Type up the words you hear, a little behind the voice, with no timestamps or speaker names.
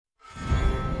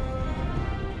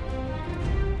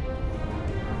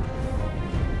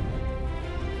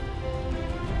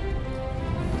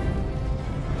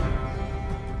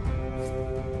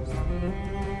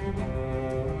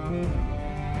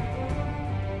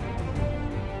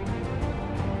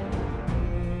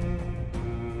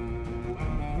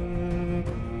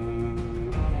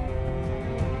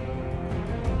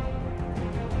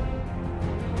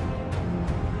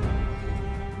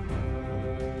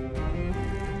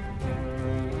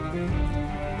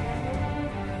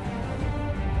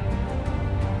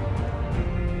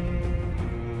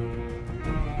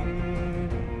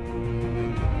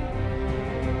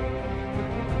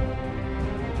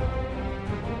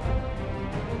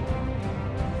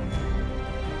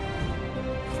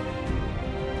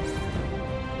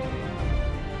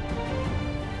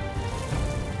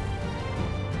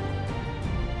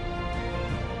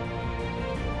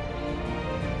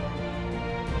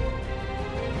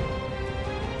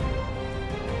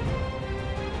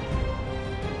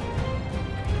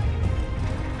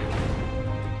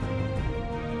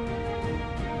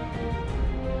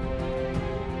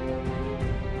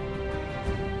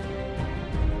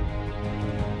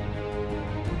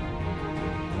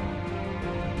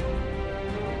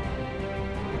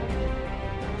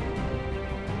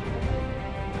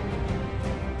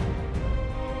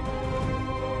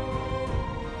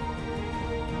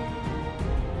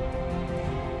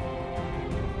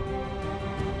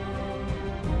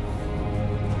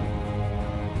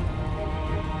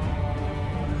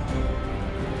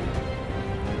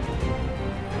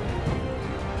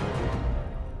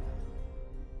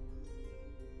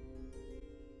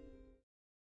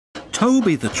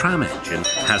Toby the tram engine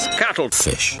has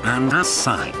cuttlefish and has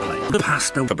side plate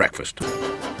pasta for breakfast.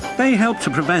 They help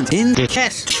to prevent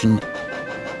indigestion.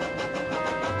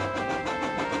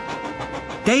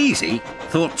 Daisy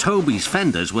thought Toby's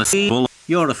fenders were evil.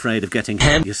 You're afraid of getting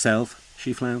hurt yourself,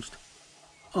 she flounced.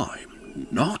 I'm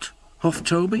not, huffed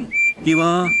Toby. You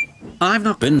are? I've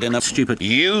not been in a stupid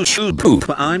you should poop,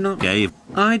 but I'm not gay.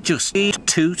 I just eat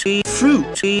tutti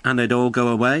frutti and they'd all go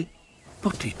away.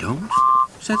 But they don't,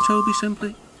 said Toby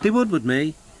simply. They would with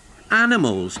me.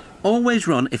 Animals always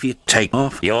run if you take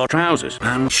off your trousers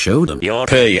and show them your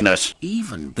penis.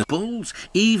 Even the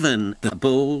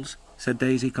bulls, said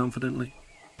Daisy confidently.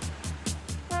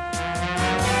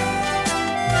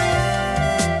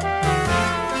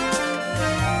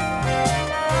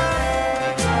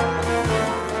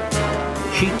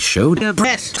 She showed her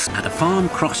breasts at a farm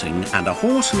crossing, and a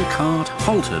horse and cart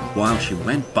halted while she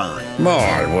went by.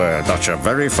 My word, that's a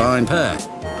very fine pair.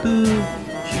 Pooh,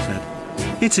 she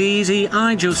said. It's easy,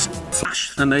 I just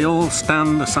flash and they all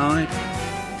stand aside.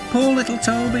 Poor little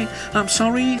Toby, I'm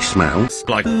sorry he smells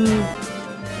like poo.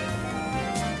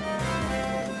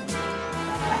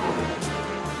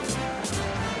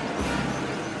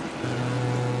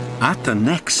 At the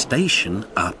next station,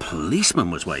 a policeman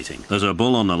was waiting. There's a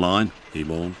bull on the line, he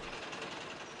warned.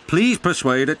 Please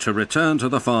persuade it to return to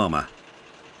the farmer.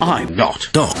 I'm not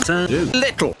Dr.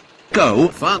 Little. Go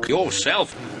fuck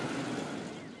yourself.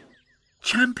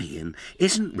 Champion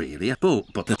isn't really a bull,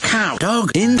 but the cow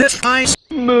dog in disguise.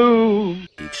 Moo!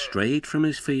 He'd strayed from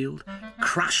his field,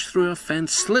 crashed through a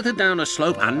fence, slithered down a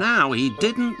slope, and now he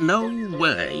didn't know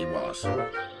where he was.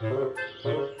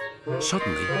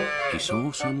 Suddenly, he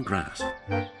saw some grass.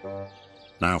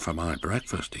 Now for my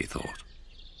breakfast, he thought.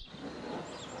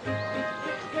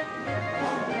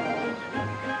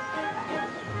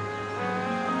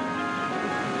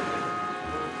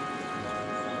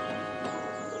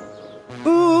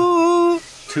 Ooh!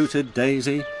 Tooted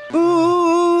Daisy.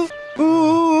 Ooh!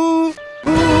 Ooh!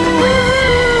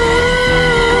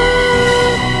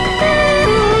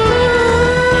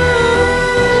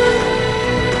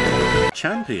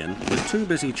 Champion was too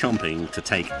busy chomping to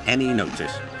take any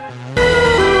notice.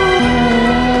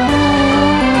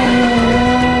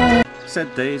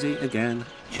 Said Daisy again.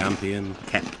 Champion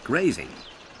kept grazing.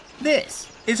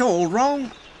 This is all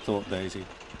wrong, thought Daisy.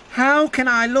 How can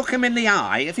I look him in the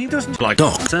eye if he doesn't like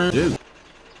Doctor do?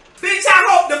 Bitch, I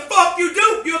hope the fuck you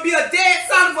do! You'll be a dead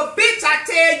son of a bitch, I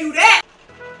tell you that!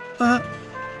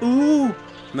 Ooh,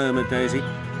 murmured Daisy.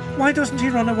 Why doesn't he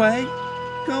run away?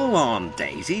 Go on,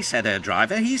 Daisy, said her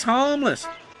driver. He's harmless.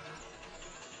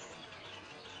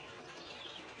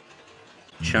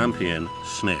 Champion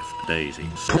sniffed Daisy's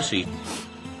pussy.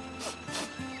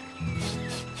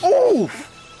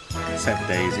 Oof, said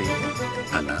Daisy,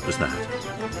 and that was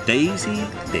that. Daisy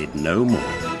did no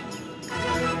more.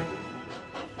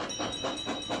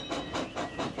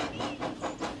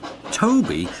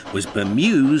 Toby was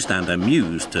bemused and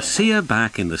amused to see her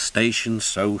back in the station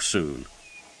so soon.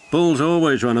 Bulls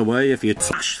always run away if you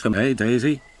flash them, eh,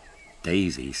 Daisy?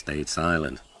 Daisy stayed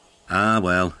silent. Ah,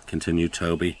 well, continued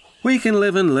Toby. We can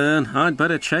live and learn. I'd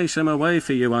better chase him away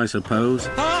for you, I suppose.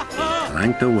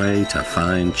 Clanked away to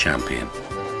find Champion.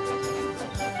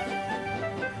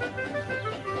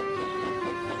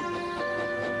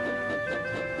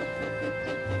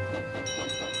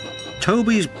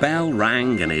 Toby's bell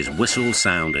rang and his whistle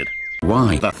sounded.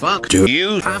 Why the fuck do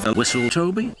you have a whistle,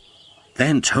 Toby?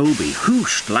 Then Toby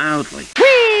whooshed loudly.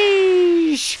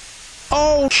 Wheesh!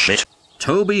 Oh shit!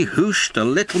 Toby whooshed a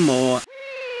little more.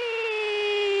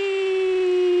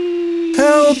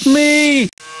 Help me!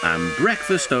 And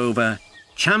breakfast over,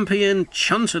 Champion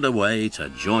chunted away to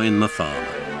join the farmer.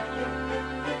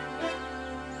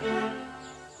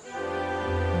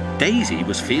 Daisy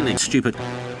was feeling stupid.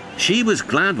 She was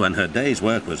glad when her day's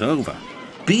work was over.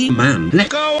 B-Man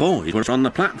Lego Boy was on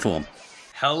the platform.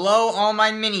 Hello all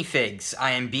my minifigs,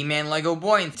 I am B-Man Lego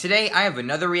Boy and today I have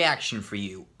another reaction for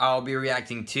you. I'll be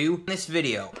reacting to this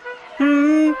video.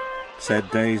 Said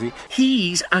Daisy.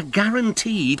 He's a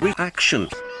guaranteed reaction.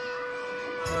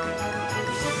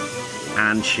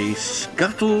 And she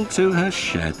scuttled to her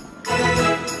shed.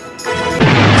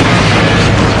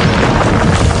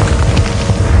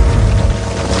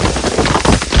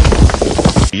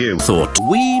 You thought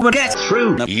we would get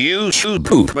through. You should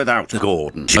poop without a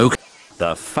Gordon joke.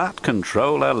 The fat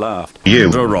controller laughed. You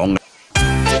were wrong.